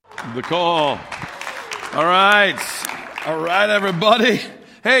The call. All right, everybody.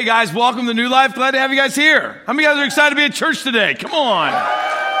 Hey, guys, welcome to New Life. Glad to have you guys here. How many of you guys are excited to be at church today? Come on.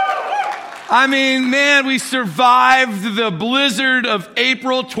 I mean, man, we survived the blizzard of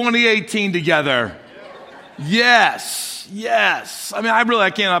April 2018 together. Yes. I mean,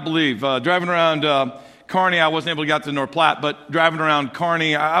 I cannot believe driving around Kearney. I wasn't able to get to North Platte, but driving around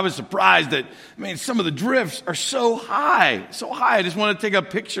Kearney, I was surprised that, some of the drifts are so high. I just want to take a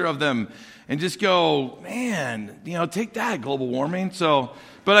picture of them and just go, man, take that, global warming.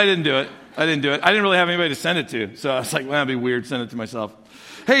 But I didn't do it. I didn't really have anybody to send it to. So I was like, well, that'd be weird, send it to myself.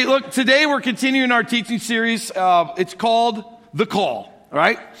 Hey, look, today we're continuing our teaching series. It's called The Call, all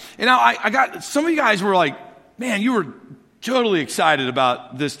right? And now I got, some of you guys were like, man, you were totally excited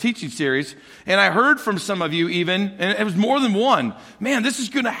about this teaching series. And I heard from some of you even, and it was more than one, man, this is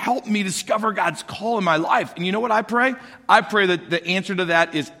going to help me discover God's call in my life. And you know what I pray? I pray that the answer to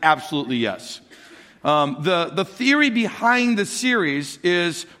that is absolutely yes. The theory behind the series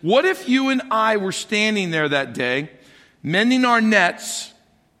is, what if you and I were standing there that day, mending our nets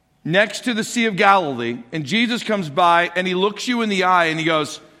next to the Sea of Galilee, and Jesus comes by and he looks you in the eye and he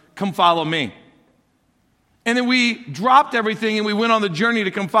goes, come follow me. And then we dropped everything and we went on the journey to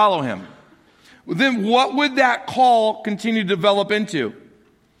come follow him. Then what would that call continue to develop into?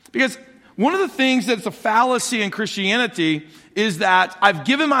 Because one of the things that's a fallacy in Christianity is that I've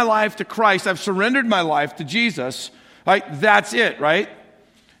given my life to Christ, I've surrendered my life to Jesus, right? That's it, right?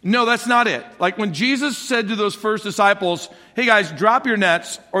 No, that's not it. Like when Jesus said to those first disciples, hey guys, drop your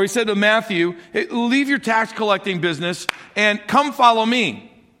nets, or he said to Matthew, hey, leave your tax collecting business and come follow me.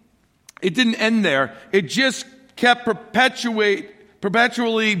 It didn't end there. It just kept perpetually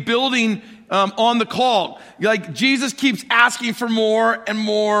building on the call. Like Jesus keeps asking for more and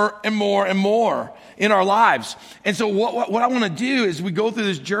more and more and more in our lives. And so what I want to do as we go through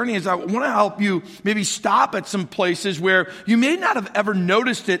this journey is I want to help you maybe stop at some places where you may not have ever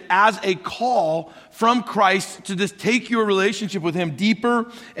noticed it as a call from Christ to just take your relationship with him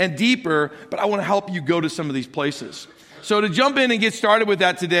deeper and deeper. But I want to help you go to some of these places. So to jump in and get started with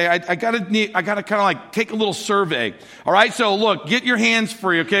that today, I gotta kind of like take a little survey. All right. So look, get your hands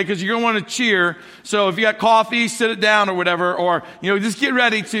free, okay? Because you're gonna want to cheer. So if you got coffee, sit it down or whatever, or just get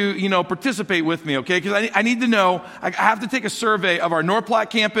ready to participate with me, okay? Because I need to know. I have to take a survey of our North Platte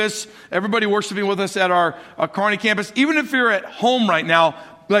campus. Everybody worshiping with us at our Kearney campus. Even if you're at home right now,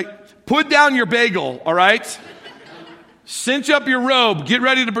 like put down your bagel. All right. Cinch up your robe. Get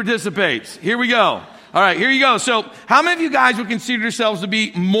ready to participate. Here we go. All right, here you go. So how many of you guys would consider yourselves to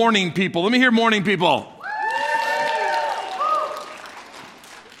be morning people? Let me hear morning people.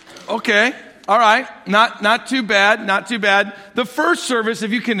 Okay, all right. Not too bad, not too bad. The first service,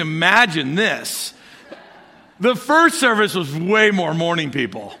 if you can imagine this, the first service was way more morning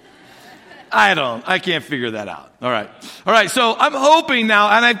people. I can't figure that out. All right. So I'm hoping now,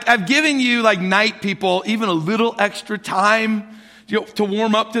 and I've given you like night people even a little extra time to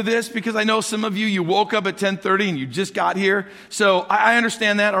warm up to this, because I know some of you woke up at 10:30 and you just got here. So I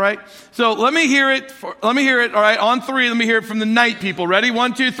understand that, all right? So let me hear it, all right? On three, let me hear it from the night people. Ready?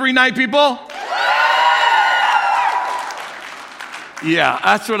 1, 2, 3, night people. Yeah,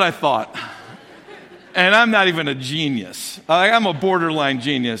 that's what I thought. And I'm not even a genius. I'm a borderline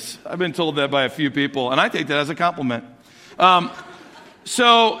genius. I've been told that by a few people, and I take that as a compliment.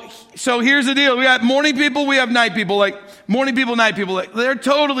 So here's the deal. We got morning people, we have night people. Like morning people, night people, like, they're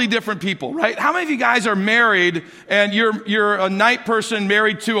totally different people, right? How many of you guys are married and you're a night person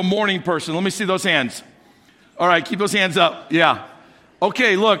married to a morning person? Let me see those hands. All right, keep those hands up. Yeah.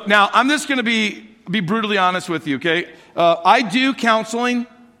 Okay, look, now I'm just going to be brutally honest with you, okay? I do counseling.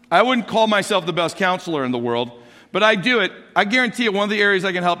 I wouldn't call myself the best counselor in the world, but I do it. I guarantee you one of the areas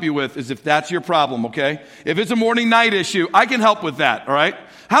I can help you with is if that's your problem, okay? If it's a morning-night issue, I can help with that, all right?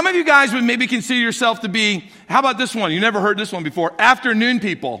 How many of you guys would maybe consider yourself to be, how about this one? You never heard this one before. Afternoon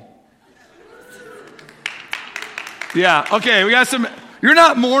people. Yeah, okay, we got some, you're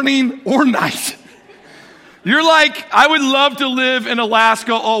not morning or night. You're like, I would love to live in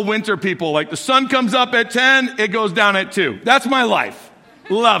Alaska all winter people. Like the sun comes up at 10, it goes down at 2. That's my life.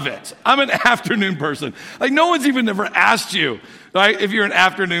 Love it. I'm an afternoon person. Like no one's even ever asked you, right, if you're an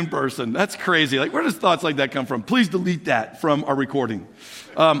afternoon person. That's crazy. Like where does thoughts like that come from? Please delete that from our recording.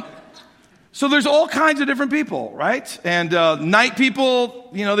 So there's all kinds of different people, right? And night people,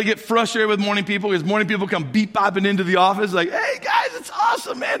 they get frustrated with morning people because morning people come beep-bopping into the office like, hey guys, it's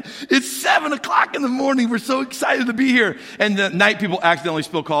awesome, man. It's 7 o'clock in the morning. We're so excited to be here. And the night people accidentally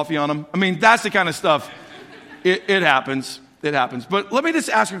spill coffee on them. I mean, that's the kind of stuff. It happens. It happens. But let me just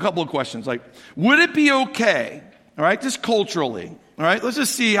ask a couple of questions. Like, would it be okay, all right, just culturally, All right, let's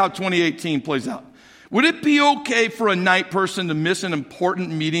just see how 2018 plays out. Would it be okay for a night person to miss an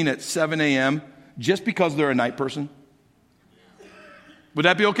important meeting at 7 a.m. just because they're a night person? Would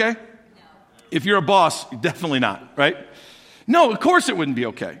that be okay? No. If you're a boss, definitely not, right? No, of course it wouldn't be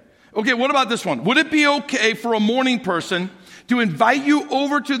okay. Okay, what about this one? Would it be okay for a morning person to invite you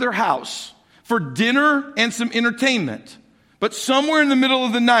over to their house for dinner and some entertainment, but somewhere in the middle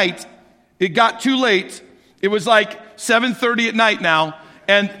of the night, it got too late. It was like 7:30 at night now,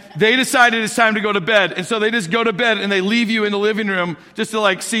 and they decided it's time to go to bed. And so they just go to bed and they leave you in the living room just to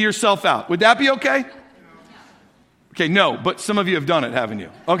like see yourself out. Would that be okay? Okay, no, but some of you have done it, haven't you?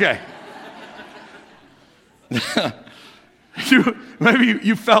 Okay. Maybe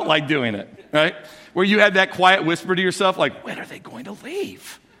you felt like doing it, right? Where you had that quiet whisper to yourself, like, when are they going to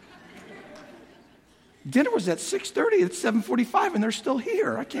leave? Dinner was at 6:30, it's 7:45, and they're still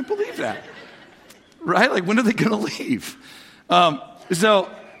here. I can't believe that. Right? Like, when are they going to leave?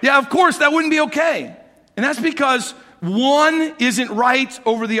 Yeah, of course, that wouldn't be okay. And that's because one isn't right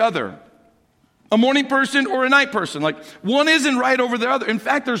over the other. A morning person or a night person. Like, one isn't right over the other. In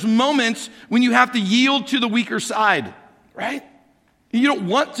fact, there's moments when you have to yield to the weaker side, right? You don't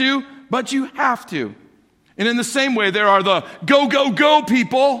want to, but you have to. And in the same way, there are the go, go, go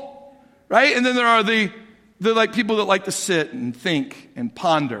people, right? And then there are the like people that like to sit and think and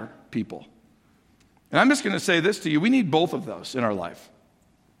ponder people. And I'm just going to say this to you. We need both of those in our life.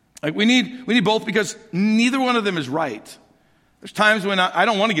 Like we need both because neither one of them is right. There's times when I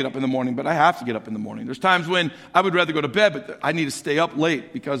don't want to get up in the morning, but I have to get up in the morning. There's times when I would rather go to bed, but I need to stay up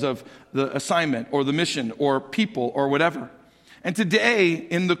late because of the assignment or the mission or people or whatever. And today,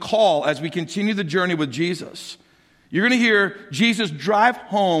 in the call, as we continue the journey with Jesus, you're going to hear Jesus drive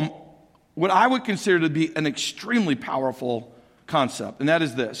home what I would consider to be an extremely powerful concept, and that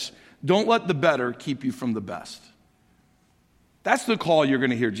is this. Don't let the better keep you from the best. That's the call you're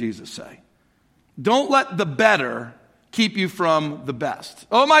going to hear Jesus say. Don't let the better keep you from the best.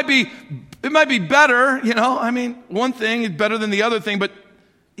 Oh, it might be better, you know. I mean, one thing is better than the other thing, but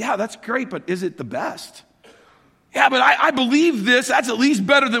yeah, that's great, but is it the best? Yeah, but I believe this. That's at least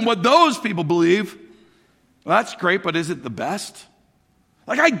better than what those people believe. Well, that's great, but is it the best?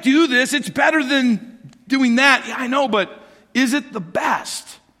 Like, I do this. It's better than doing that. Yeah, I know, but is it the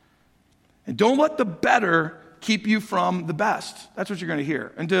best? And don't let the better keep you from the best. That's what you're going to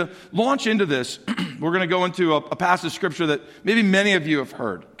hear. And to launch into this, we're going to go into a passage of scripture that maybe many of you have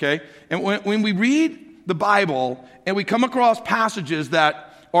heard, okay? And when we read the Bible and we come across passages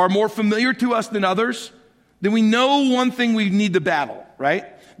that are more familiar to us than others, then we know one thing we need to battle, right?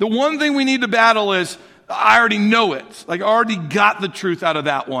 The one thing we need to battle is, I already know it. Like, I already got the truth out of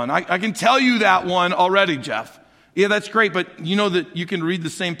that one. I can tell you that one already, Jeff. Yeah, that's great, but you know that you can read the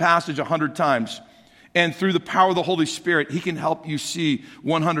same passage 100 times. And through the power of the Holy Spirit, He can help you see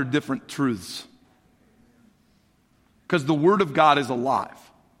 100 different truths. Because the Word of God is alive.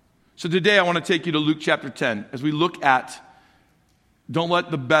 So today I want to take you to Luke chapter 10 as we look at don't let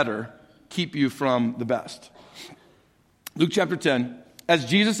the better keep you from the best. Luke chapter 10. As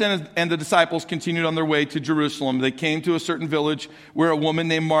Jesus and the disciples continued on their way to Jerusalem, they came to a certain village where a woman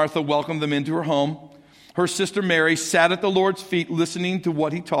named Martha welcomed them into her home. Her sister Mary sat at the Lord's feet listening to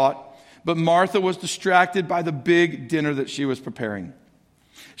what He taught. But Martha was distracted by the big dinner that she was preparing.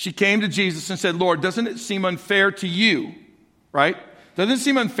 She came to Jesus and said, Lord, doesn't it seem unfair to you, right? Doesn't it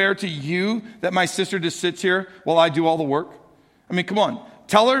seem unfair to you that my sister just sits here while I do all the work? I mean, come on.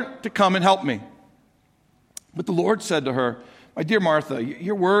 Tell her to come and help me. But the Lord said to her, my dear Martha,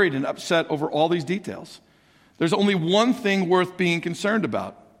 you're worried and upset over all these details. There's only one thing worth being concerned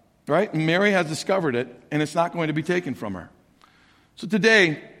about, right? And Mary has discovered it, and it's not going to be taken from her. So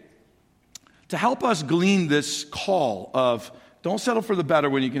today, to help us glean this call of don't settle for the better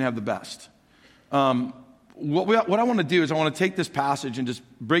when you can have the best. What I want to do is I want to take this passage and just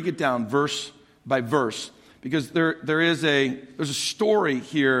break it down verse by verse because there's a story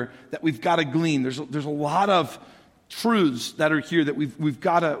here that we've got to glean. There's a lot of truths that are here that we've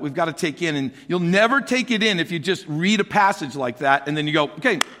got to take in, and you'll never take it in if you just read a passage like that and then you go,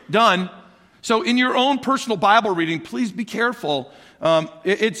 okay, done. So in your own personal Bible reading, please be careful.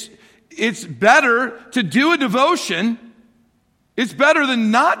 It's better to do a devotion. It's better than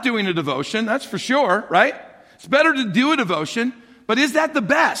not doing a devotion, that's for sure, right? It's better to do a devotion, but is that the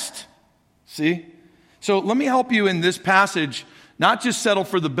best? See? So let me help you in this passage, not just settle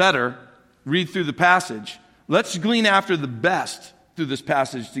for the better, read through the passage. Let's glean after the best through this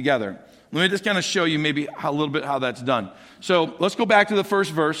passage together. Let me just kind of show you maybe a little bit how that's done. So let's go back to the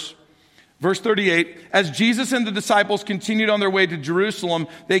first verse. Verse 38, as Jesus and the disciples continued on their way to Jerusalem,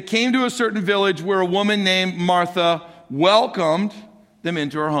 they came to a certain village where a woman named Martha welcomed them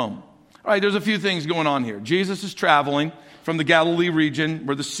into her home. All right, there's a few things going on here. Jesus is traveling from the Galilee region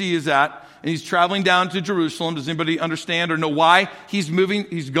where the sea is at, and he's traveling down to Jerusalem. Does anybody understand or know why he's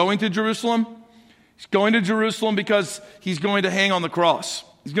going to Jerusalem? He's going to Jerusalem because he's going to hang on the cross.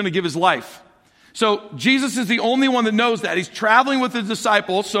 He's going to give his life. So Jesus is the only one that knows that. He's traveling with his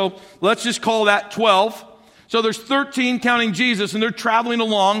disciples, so let's just call that 12. So there's 13 counting Jesus, and they're traveling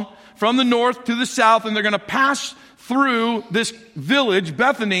along from the north to the south, and they're going to pass through this village,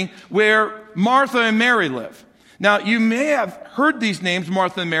 Bethany, where Martha and Mary live. Now, you may have heard these names,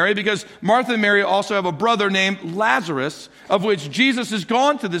 Martha and Mary, because Martha and Mary also have a brother named Lazarus, of which Jesus has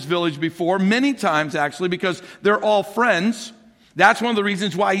gone to this village before, many times actually, because they're all friends. That's one of the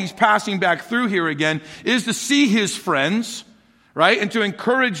reasons why he's passing back through here again, is to see his friends, right? And to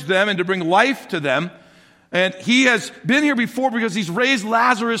encourage them and to bring life to them. And he has been here before because he's raised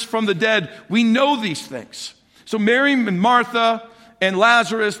Lazarus from the dead. We know these things. So Mary and Martha and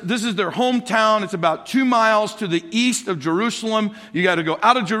Lazarus, this is their hometown. It's about 2 miles to the east of Jerusalem. You got to go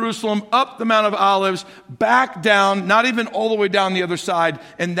out of Jerusalem, up the Mount of Olives, back down, not even all the way down the other side,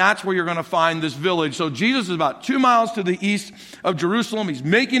 and that's where you're going to find this village. So Jesus is about 2 miles to the east of Jerusalem. He's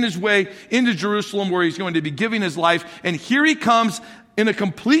making his way into Jerusalem where he's going to be giving his life, and here he comes in a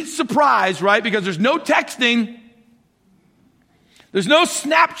complete surprise, right? Because there's no texting, there's no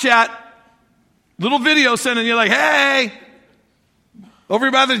Snapchat, little video sending you like, hey, over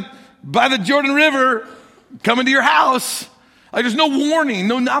here by the Jordan River, coming to your house. Like there's no warning,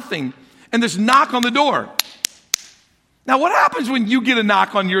 no nothing. And this knock on the door. Now what happens when you get a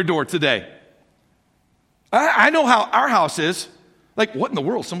knock on your door today? I know how our house is. Like, what in the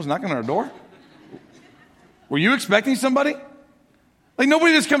world? Someone's knocking on our door? Were you expecting somebody? Like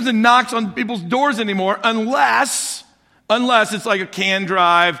nobody just comes and knocks on people's doors anymore unless it's like a can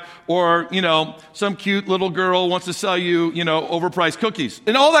drive or, some cute little girl wants to sell you, overpriced cookies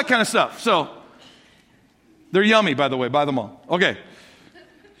and all that kind of stuff. So they're yummy, by the way, buy them all. Okay.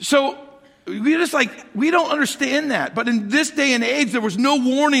 So we don't understand that. But in this day and age, there was no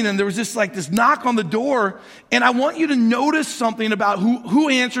warning and there was just like this knock on the door. And I want you to notice something about who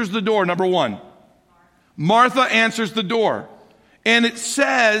answers the door. Number one, Martha answers the door. And it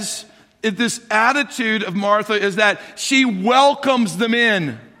says, this attitude of Martha is that she welcomes them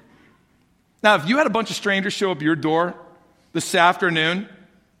in. Now, if you had a bunch of strangers show up at your door this afternoon,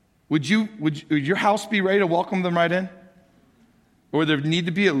 would your house be ready to welcome them right in? Or would there need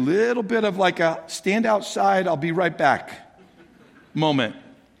to be a little bit of like a stand outside, I'll be right back moment?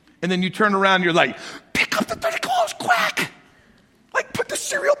 And then you turn around and you're like, pick up the dirty clothes, quick! Like, put the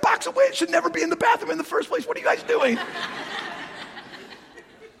cereal box away. It should never be in the bathroom in the first place. What are you guys doing?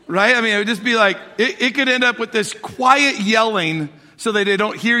 Right? I mean, it would just be like, it could end up with this quiet yelling so that they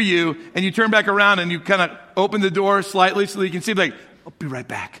don't hear you, and you turn back around and you kind of open the door slightly so that you can see, like, I'll be right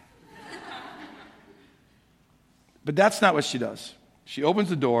back. But that's not what she does. She opens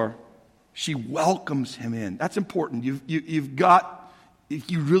the door. She welcomes him in. That's important. You've got,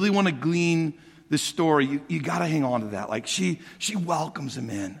 if you really want to glean this story, you got to hang on to that. Like, she welcomes him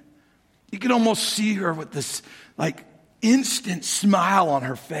in. You can almost see her with this, like, instant smile on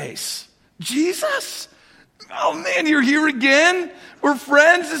her face. Jesus? Oh man, you're here again? We're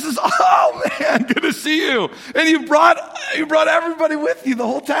friends? Oh man, good to see you. And you brought everybody with you, the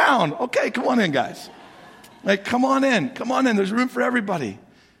whole town. Okay, come on in, guys. Like, come on in. There's room for everybody.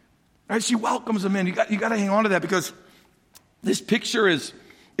 All right, she welcomes them in. You got to hang on to that because this picture is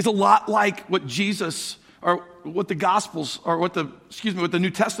a lot like what Jesus or what the Gospels or what the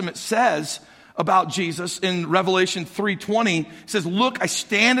New Testament says about Jesus in Revelation 3:20. It says, look, I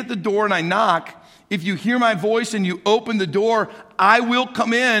stand at the door and I knock. If you hear my voice and you open the door, I will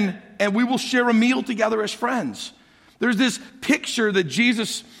come in and we will share a meal together as friends. There's this picture that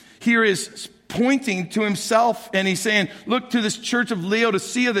Jesus here is pointing to himself, and he's saying, look, to this church of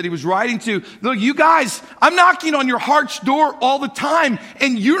Laodicea that he was writing to, look, you guys, I'm knocking on your heart's door all the time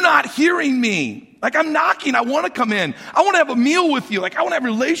and you're not hearing me. Like, I'm knocking. I want to come in. I want to have a meal with you. Like, I want to have a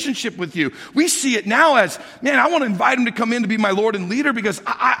relationship with you. We see it now as, man, I want to invite him to come in to be my Lord and leader because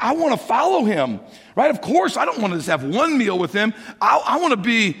I want to follow him, right? Of course, I don't want to just have one meal with him. I want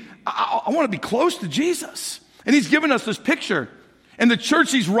to be close to Jesus. And he's given us this picture. And the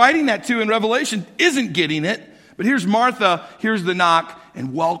church he's writing that to in Revelation isn't getting it. But here's Martha, here's the knock,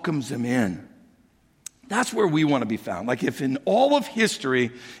 and welcomes him in. That's where we want to be found. Like, if in all of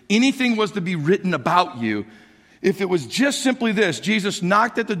history, anything was to be written about you, if it was just simply this, Jesus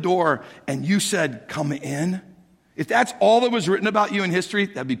knocked at the door and you said, come in. If that's all that was written about you in history,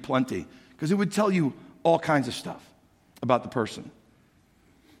 that'd be plenty. Because it would tell you all kinds of stuff about the person.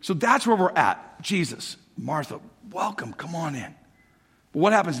 So that's where we're at. Jesus, Martha, welcome, come on in. But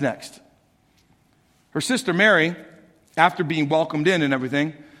what happens next? Her sister Mary, after being welcomed in and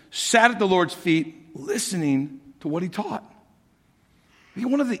everything, sat at the Lord's feet listening to what he taught. I think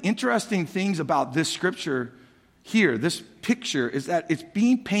one of the interesting things about this scripture here, this picture, is that it's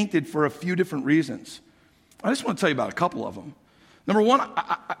being painted for a few different reasons. I just want to tell you about a couple of them. Number one,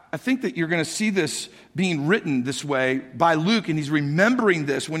 I think that you're going to see this being written this way by Luke, and he's remembering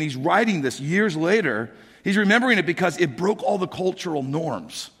this when he's writing this years later. He's remembering it because it broke all the cultural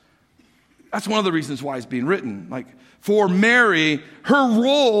norms. That's one of the reasons why it's being written. Like, for Mary, her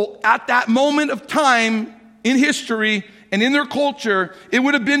role at that moment of time in history and in their culture, it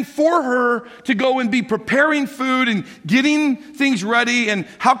would have been for her to go and be preparing food and getting things ready. And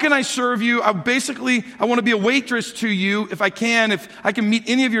how can I serve you? I want to be a waitress to you if I can meet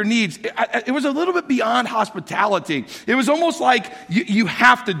any of your needs. It was a little bit beyond hospitality. It was almost like you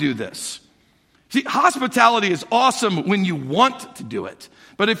have to do this. See, hospitality is awesome when you want to do it.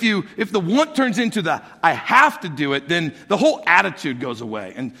 But if the want turns into the I have to do it, then the whole attitude goes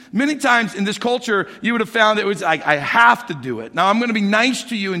away. And many times in this culture, you would have found it was like, I have to do it. Now, I'm going to be nice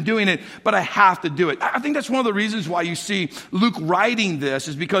to you in doing it, but I have to do it. I think that's one of the reasons why you see Luke writing this,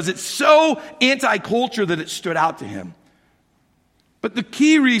 is because it's so anti-culture that it stood out to him. But the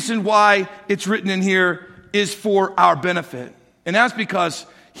key reason why it's written in here is for our benefit. And that's because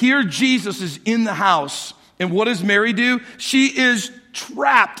here Jesus is in the house. And what does Mary do? She is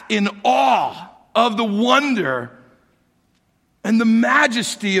trapped in awe of the wonder and the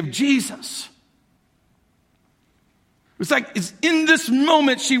majesty of Jesus. It's in this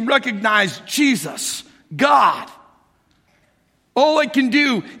moment she recognized Jesus, God. All I can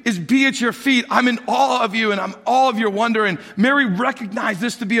do is be at your feet. I'm in awe of you and I'm awe of your wonder. And Mary recognized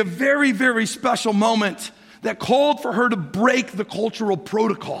this to be a very, very special moment that called for her to break the cultural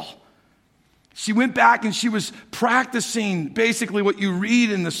protocol. She went back and she was practicing basically what you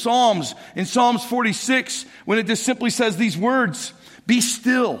read in the Psalms. In Psalms 46, when it just simply says these words, "Be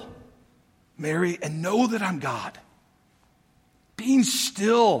still, Mary, and know that I'm God." Being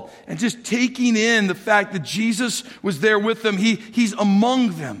still and just taking in the fact that Jesus was there with them. He's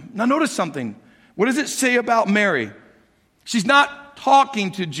among them. Now notice something. What does it say about Mary? She's not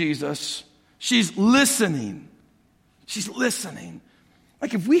talking to Jesus. She's listening. She's listening.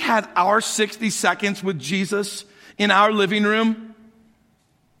 Like if we had our 60 seconds with Jesus in our living room,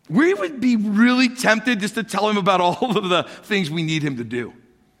 we would be really tempted just to tell him about all of the things we need him to do.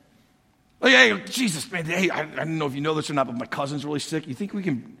 Like, hey, Jesus, man, hey, I don't know if you know this or not, but my cousin's really sick. You think you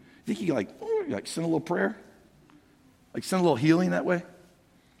can like send a little prayer? Like send a little healing that way?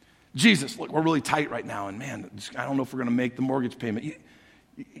 Jesus, look, we're really tight right now, and man, I don't know if we're going to make the mortgage payment.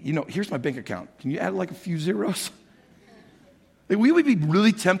 You know, here's my bank account. Can you add like a few zeros? Like, we would be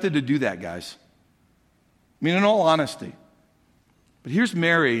really tempted to do that, guys. I mean, in all honesty. But here's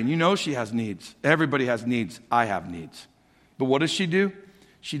Mary, and you know she has needs. Everybody has needs. I have needs. But what does she do?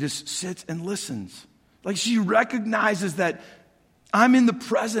 She just sits and listens. Like she recognizes that I'm in the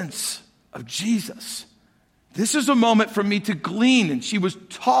presence of Jesus. This is a moment for me to glean. And she was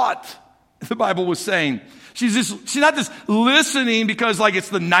taught, the Bible was saying. She's not just listening because like it's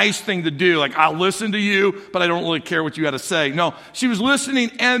the nice thing to do. Like I'll listen to you, but I don't really care what you got to say. No, she was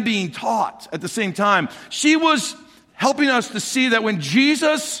listening and being taught at the same time. She was helping us to see that when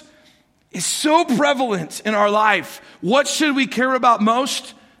Jesus is so prevalent in our life, what should we care about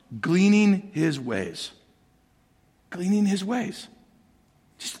most? Gleaning his ways. Gleaning his ways.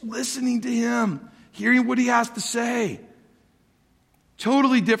 Just listening to him, hearing what he has to say.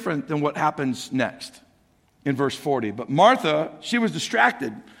 Totally different than what happens next in verse 40. But Martha, she was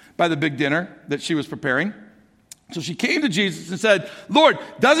distracted by the big dinner that she was preparing. So she came to Jesus and said, "Lord,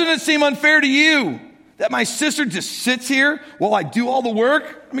 doesn't it seem unfair to you that my sister just sits here while I do all the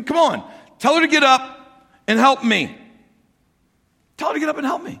work? I mean, come on. Tell her to get up and help me." Tell her to get up and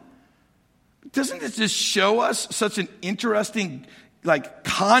help me. Doesn't it just show us such an interesting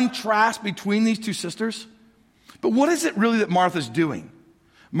contrast between these two sisters? But what is it really that Martha's doing?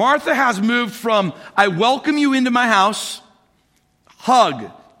 Martha has moved from, I welcome you into my house,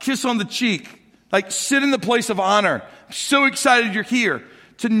 hug, kiss on the cheek, like sit in the place of honor. I'm so excited you're here.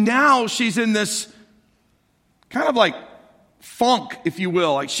 To now she's in this kind of like funk, if you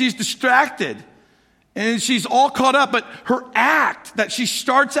will. Like she's distracted and she's all caught up, but her act that she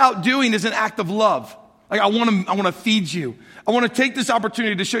starts out doing is an act of love. Like I want to feed you. I want to take this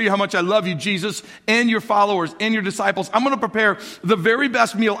opportunity to show you how much I love you, Jesus, and your followers and your disciples. I'm going to prepare the very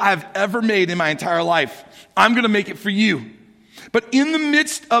best meal I've ever made in my entire life. I'm going to make it for you. But in the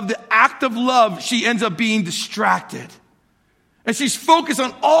midst of the act of love, she ends up being distracted. And she's focused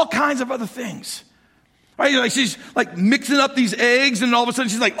on all kinds of other things. Right? Like she's like mixing up these eggs, and all of a sudden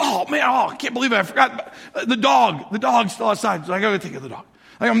she's like, oh man, I can't believe it. I forgot the dog. The dog's still outside. So I gotta take care of the dog.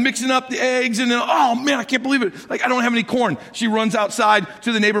 Like I'm mixing up the eggs, and then, oh man, I can't believe it. Like I don't have any corn. She runs outside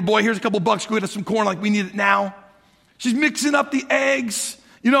to the neighbor boy. Here's a couple bucks. Go get us some corn. Like we need it now. She's mixing up the eggs,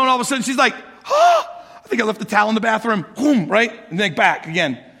 and all of a sudden she's like, I think I left the towel in the bathroom. Boom, right? And then back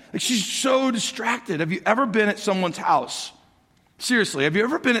again. Like she's so distracted. Have you ever been at someone's house? Seriously, have you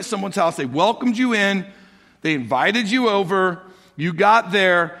ever been at someone's house? They welcomed you in. They invited you over. You got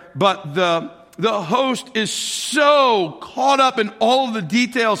there, but the host is so caught up in all of the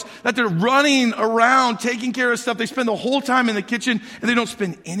details that they're running around taking care of stuff. They spend the whole time in the kitchen, and they don't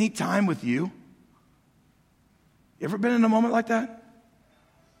spend any time with you. You ever been in a moment like that?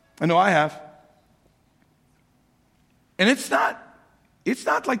 I know I have. And it's not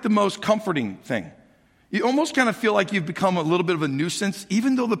like the most comforting thing. You almost kind of feel like you've become a little bit of a nuisance,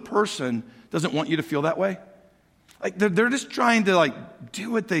 even though the person doesn't want you to feel that way. Like they're just trying to like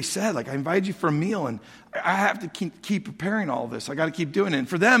do what they said. Like I invited you for a meal, and I have to keep preparing all this. I got to keep doing it. And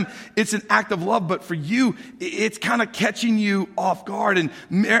for them, it's an act of love, but for you, it's kind of catching you off guard. And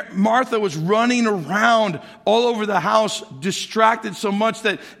Martha was running around all over the house, distracted so much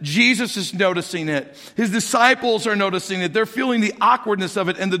that Jesus is noticing it. His disciples are noticing it. They're feeling the awkwardness of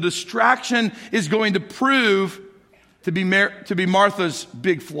it, and the distraction is going to prove to be Martha's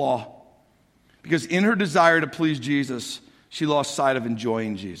big flaw. Because in her desire to please Jesus, she lost sight of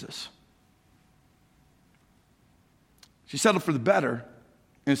enjoying Jesus. She settled for the better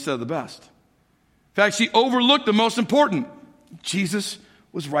instead of the best. In fact, she overlooked the most important. Jesus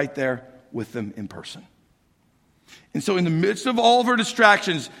was right there with them in person. And so in the midst of all of her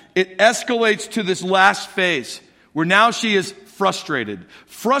distractions, it escalates to this last phase where now she is frustrated.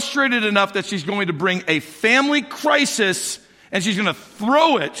 Frustrated enough that she's going to bring a family crisis, and she's going to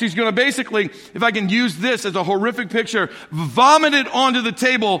throw it. She's going to basically, if I can use this as a horrific picture, vomit it onto the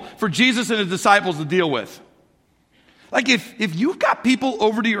table for Jesus and his disciples to deal with. Like if you've got people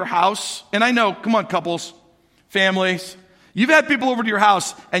over to your house, and I know, come on couples, families, you've had people over to your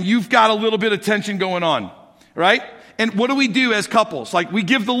house and you've got a little bit of tension going on, right? And what do we do as couples? Like we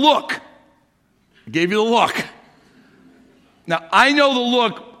give the look. I gave you the look. Now I know the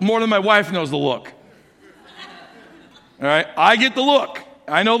look more than my wife knows the look. All right, I get the look.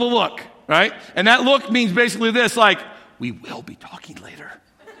 I know the look, right? And that look means basically this, like, we will be talking later.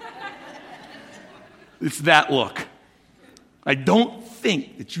 It's that look. I don't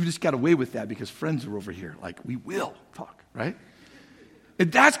think that you just got away with that because friends are over here. Like, we will talk, right?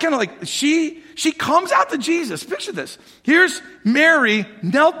 And that's kind of like, she comes out to Jesus. Picture this. Here's Mary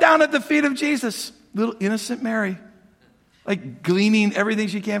knelt down at the feet of Jesus. Little innocent Mary. Like gleaning everything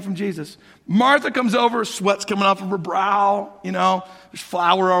she can from Jesus. Martha comes over, sweat's coming off of her brow, there's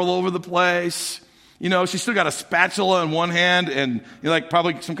flour all over the place. She's still got a spatula in one hand and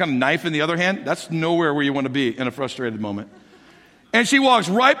probably some kind of knife in the other hand. That's nowhere where you want to be in a frustrated moment. And she walks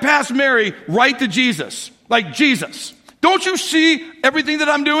right past Mary, right to Jesus. Like, Jesus, don't you see everything that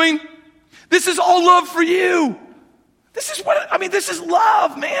I'm doing? This is all love for you. This is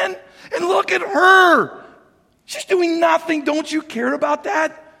love, man. And look at her. She's doing nothing. Don't you care about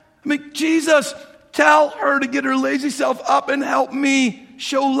that? Jesus, tell her to get her lazy self up and help me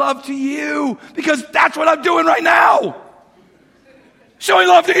show love to you. Because that's what I'm doing right now. Showing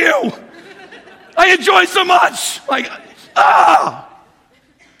love to you. I enjoy so much. I'm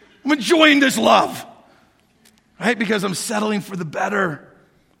enjoying this love. Right? Because I'm settling for the better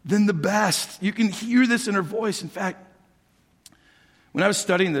than the best. You can hear this in her voice. In fact, when I was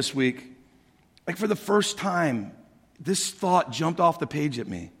studying this week, for the first time, this thought jumped off the page at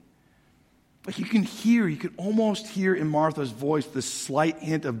me. You can almost hear in Martha's voice this slight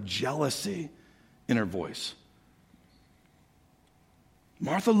hint of jealousy in her voice.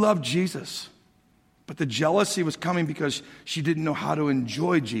 Martha loved Jesus, but the jealousy was coming because she didn't know how to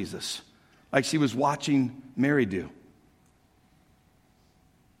enjoy Jesus like she was watching Mary do.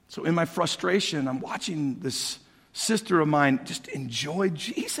 So in my frustration, I'm watching this sister of mine just enjoy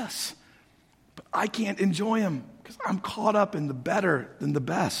Jesus. But I can't enjoy him because I'm caught up in the better than the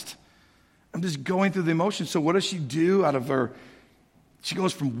best. I'm just going through the emotions. So what does she do out of her? She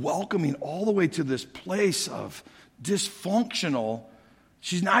goes from welcoming all the way to this place of dysfunctional.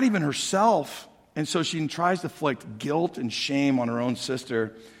 She's not even herself. And so she tries to inflict guilt and shame on her own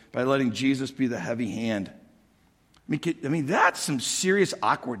sister by letting Jesus be the heavy hand. That's some serious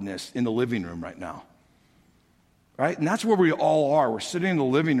awkwardness in the living room right now. Right? And that's where we all are. We're sitting in the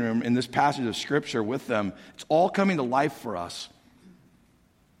living room in this passage of Scripture with them. It's all coming to life for us.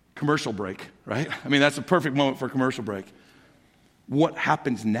 Commercial break, right? That's a perfect moment for a commercial break. What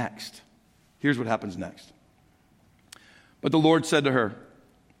happens next? Here's what happens next. But the Lord said to her,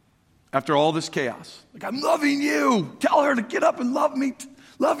 after all this chaos, like, I'm loving you. Tell her to get up and love me,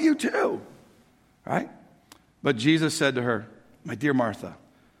 love you too. Right? But Jesus said to her, my dear Martha,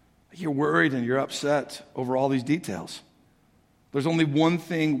 you're worried and you're upset over all these details. There's only one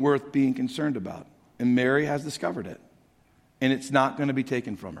thing worth being concerned about, and Mary has discovered it, and it's not going to be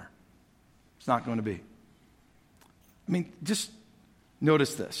taken from her. It's not going to be. I mean, just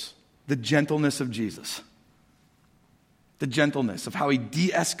notice this, the gentleness of Jesus, the gentleness of how he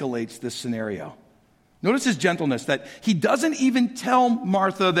de-escalates this scenario. Notice his gentleness, that he doesn't even tell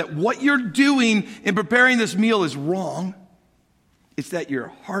Martha that what you're doing in preparing this meal is wrong. It's that your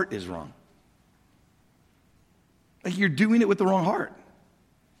heart is wrong. Like you're doing it with the wrong heart.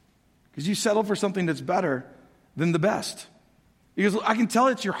 Because you settled for something that's better than the best. Because I can tell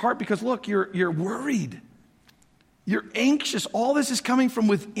it's your heart because look, you're worried. You're anxious. All this is coming from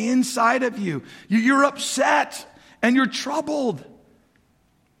within inside of you. You're upset and you're troubled.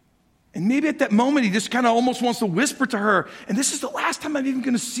 And maybe at that moment, he just kind of almost wants to whisper to her, and this is the last time I'm even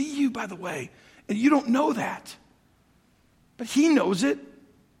going to see you, by the way. And you don't know that. But he knows it.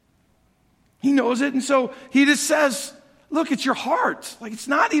 He knows it. And so he just says, look, it's your heart. Like, it's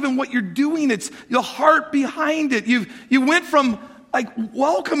not even what you're doing. It's the heart behind it. You went from like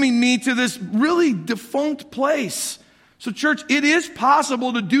welcoming me to this really defunct place. So church, it is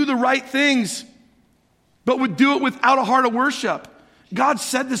possible to do the right things, but would do it without a heart of worship. God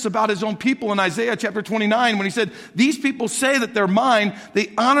said this about his own people in Isaiah chapter 29 when he said, these people say that they're mine.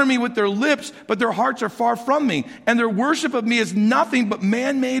 They honor me with their lips, but their hearts are far from me. And their worship of me is nothing but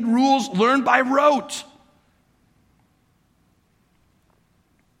man-made rules learned by rote.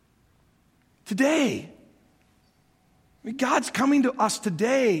 Today, I mean, God's coming to us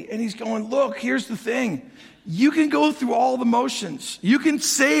today and he's going, look, here's the thing. You can go through all the motions. You can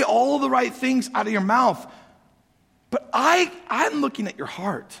say all the right things out of your mouth. But I'm looking at your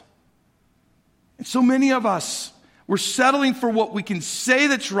heart. And so many of us, we're settling for what we can say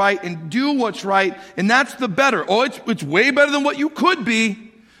that's right and do what's right, and that's the better. Oh, it's way better than what you could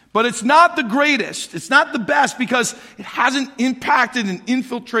be, but it's not the greatest. It's not the best because it hasn't impacted and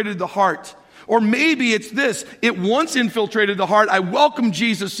infiltrated the heart. Or maybe it's this. It once infiltrated the heart. I welcomed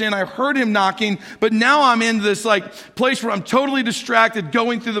Jesus in. I heard him knocking. But now I'm in this like place where I'm totally distracted,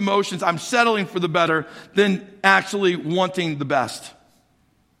 going through the motions. I'm settling for the better than actually wanting the best.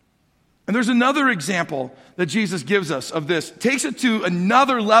 And there's another example that Jesus gives us of this. Takes it to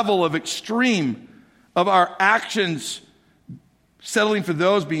another level of extreme of our actions settling for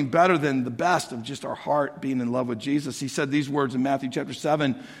those being better than the best of just our heart being in love with Jesus. He said these words in Matthew chapter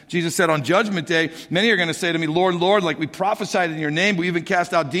 7. Jesus said, on judgment day, many are going to say to me, Lord, Lord, like we prophesied in your name, we even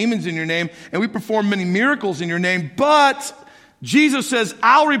cast out demons in your name, and we performed many miracles in your name. But Jesus says,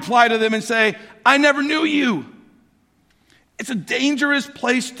 I'll reply to them and say, I never knew you. It's a dangerous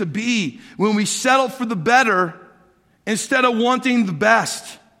place to be when we settle for the better instead of wanting the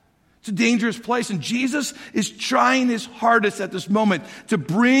best. It's a dangerous place. And Jesus is trying his hardest at this moment to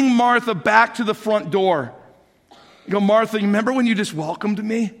bring Martha back to the front door. You go, Martha, you remember when you just welcomed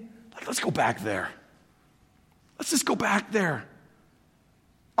me? Like, let's go back there. Let's just go back there.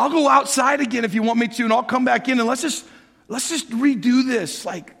 I'll go outside again if you want me to, and I'll come back in, and let's just redo this.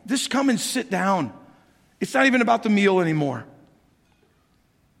 Like, just come and sit down. It's not even about the meal anymore.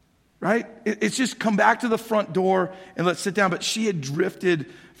 Right? It's just come back to the front door and let's sit down. But she had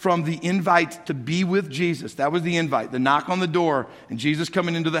drifted from the invite to be with Jesus. That was the invite. The knock on the door and Jesus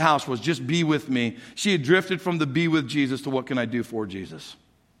coming into the house was just be with me. She had drifted from the be with Jesus to what can I do for Jesus?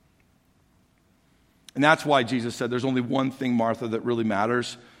 And that's why Jesus said there's only one thing, Martha, that really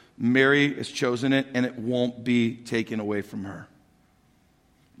matters. Mary has chosen it and it won't be taken away from her.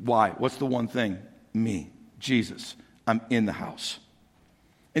 Why? What's the one thing? Me, Jesus. I'm in the house.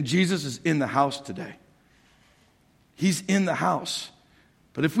 And Jesus is in the house today. He's in the house.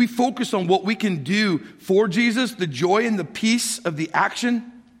 But if we focus on what we can do for Jesus, the joy and the peace of the action,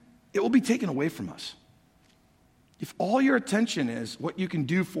 it will be taken away from us. If all your attention is what you can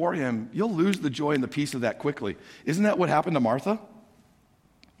do for him, you'll lose the joy and the peace of that quickly. Isn't that what happened to Martha?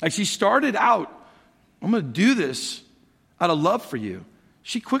 Like she started out, I'm going to do this out of love for you.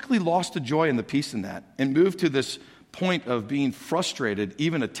 She quickly lost the joy and the peace in that and moved to this point of being frustrated,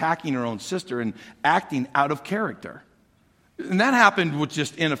 even attacking her own sister and acting out of character. And that happened with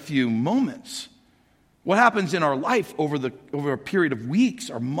just in a few moments. What happens in our life over a period of weeks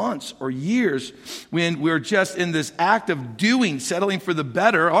or months or years when we're just in this act of doing, settling for the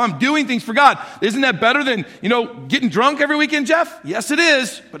better? Oh, I'm doing things for God. Isn't that better than, getting drunk every weekend, Jeff? Yes, it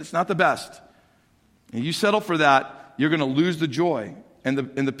is, but it's not the best. And you settle for that, you're going to lose the joy and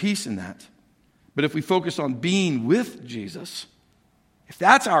the peace in that. But if we focus on being with Jesus, if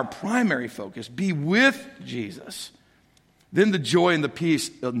that's our primary focus, be with Jesus, then the joy and the peace,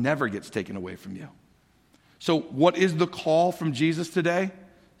 it never gets taken away from you. So what is the call from Jesus today?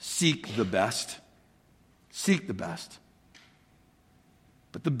 Seek the best. Seek the best.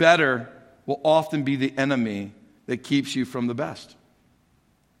 But the better will often be the enemy that keeps you from the best.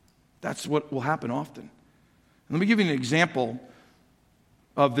 That's what will happen often. Let me give you an example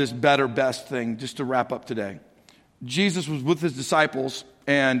of this better, best thing just to wrap up today. Jesus was with his disciples,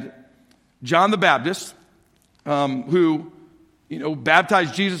 and John the Baptist, who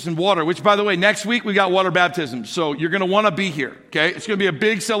baptized Jesus in water, which, by the way, next week we got water baptism. So you're going to want to be here, okay? It's going to be a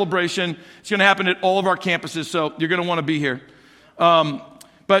big celebration. It's going to happen at all of our campuses, so you're going to want to be here.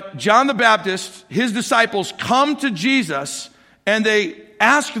 But John the Baptist, his disciples come to Jesus, and they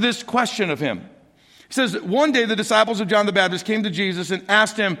ask this question of him. He says, one day the disciples of John the Baptist came to Jesus and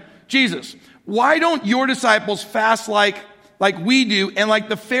asked him, Jesus, why don't your disciples fast like we do and like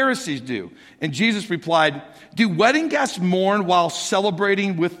the Pharisees do? And Jesus replied, do wedding guests mourn while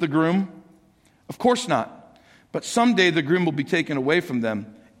celebrating with the groom? Of course not. But someday the groom will be taken away from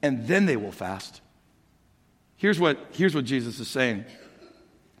them, and then they will fast. Here's what Jesus is saying.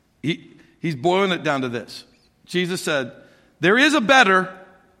 He's boiling it down to this. Jesus said, there is a better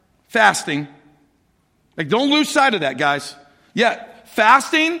fasting. Like, don't lose sight of that, guys. Yeah,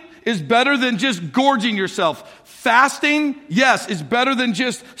 fasting is better than just gorging yourself. Fasting, yes, is better than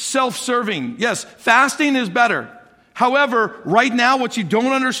just self-serving. Yes, fasting is better. However, right now, what you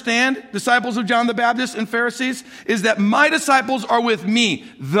don't understand, disciples of John the Baptist and Pharisees, is that my disciples are with me,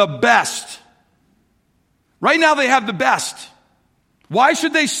 the best. Right now, they have the best. Why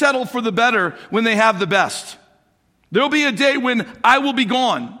should they settle for the better when they have the best? There'll be a day when I will be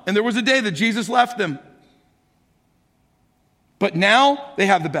gone. And there was a day that Jesus left them. But now they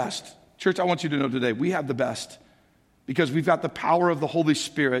have the best. Church, I want you to know today, we have the best because we've got the power of the Holy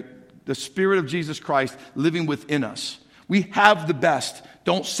Spirit, the Spirit of Jesus Christ living within us. We have the best.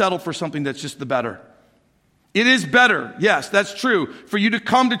 Don't settle for something that's just the better. It is better, yes, that's true, for you to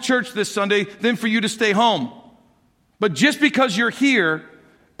come to church this Sunday than for you to stay home. But just because you're here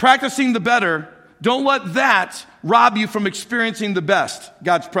practicing the better, don't let that rob you from experiencing the best,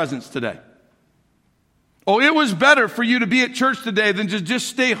 God's presence today. Oh, it was better for you to be at church today than to just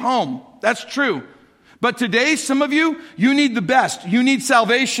stay home. That's true. But today, some of you need the best. You need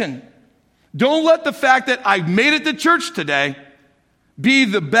salvation. Don't let the fact that I made it to church today be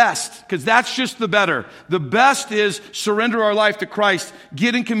the best, because that's just the better. The best is surrender our life to Christ,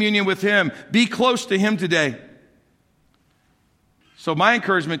 get in communion with Him, be close to Him today. So my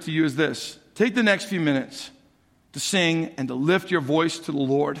encouragement to you is this. Take the next few minutes to sing and to lift your voice to the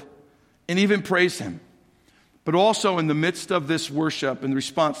Lord and even praise Him. But also in the midst of this worship and the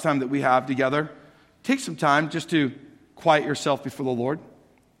response time that we have together, take some time just to quiet yourself before the Lord.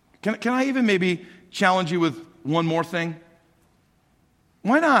 Can I even maybe challenge you with one more thing?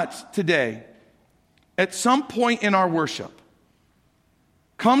 Why not today, at some point in our worship,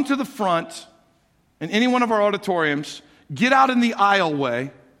 come to the front in any one of our auditoriums, get out in the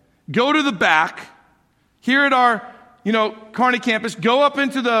aisleway, go to the back, here at our, Kearney campus, go up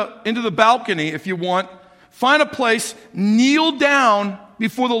into the balcony if you want, find a place, kneel down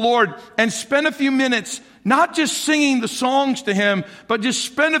before the Lord and spend a few minutes not just singing the songs to Him, but just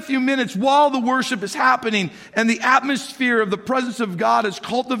spend a few minutes while the worship is happening and the atmosphere of the presence of God is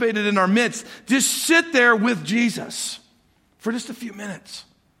cultivated in our midst. Just sit there with Jesus for just a few minutes.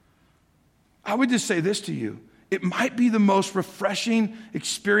 I would just say this to you. It might be the most refreshing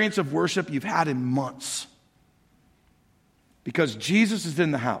experience of worship you've had in months. Because Jesus is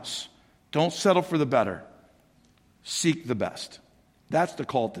in the house. Don't settle for the better. Seek the best. That's the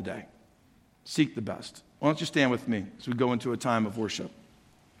call today. Seek the best. Why don't you stand with me as we go into a time of worship?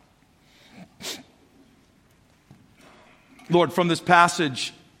 Lord, from this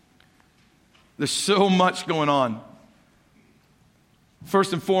passage, there's so much going on.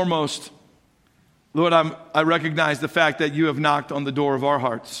 First and foremost, Lord, I recognize the fact that you have knocked on the door of our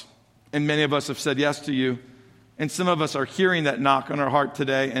hearts. And many of us have said yes to you. And some of us are hearing that knock on our heart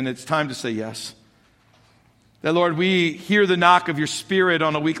today, and it's time to say yes. That, Lord, we hear the knock of your Spirit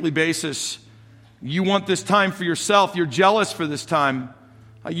on a weekly basis. You want this time for yourself. You're jealous for this time.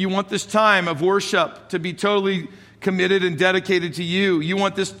 You want this time of worship to be totally committed and dedicated to you. You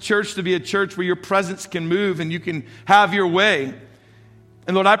want this church to be a church where your presence can move and you can have your way.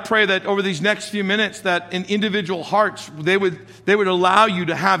 And Lord, I pray that over these next few minutes that in individual hearts, they would allow you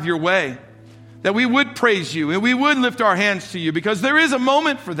to have your way. That we would praise you and we would lift our hands to you, because there is a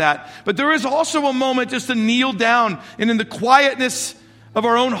moment for that. But there is also a moment just to kneel down and in the quietness of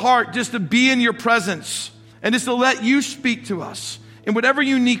our own heart just to be in your presence and just to let you speak to us in whatever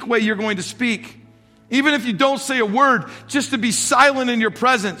unique way you're going to speak. Even if you don't say a word, just to be silent in your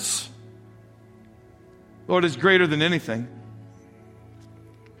presence, Lord, is greater than anything.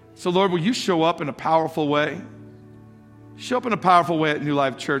 So, Lord, will you show up in a powerful way? Show up in a powerful way at New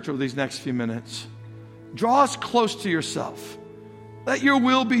Life Church over these next few minutes. Draw us close to yourself. Let your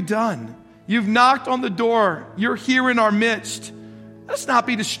will be done. You've knocked on the door. You're here in our midst. Let us not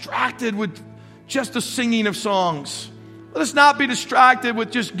be distracted with just the singing of songs. Let us not be distracted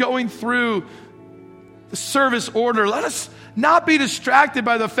with just going through the service order. Let us not be distracted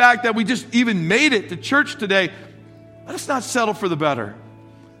by the fact that we just even made it to church today. Let us not settle for the better.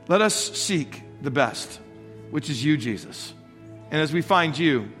 Let us seek the best, which is you, Jesus. And as we find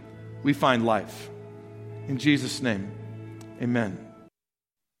you, we find life. In Jesus' name, amen.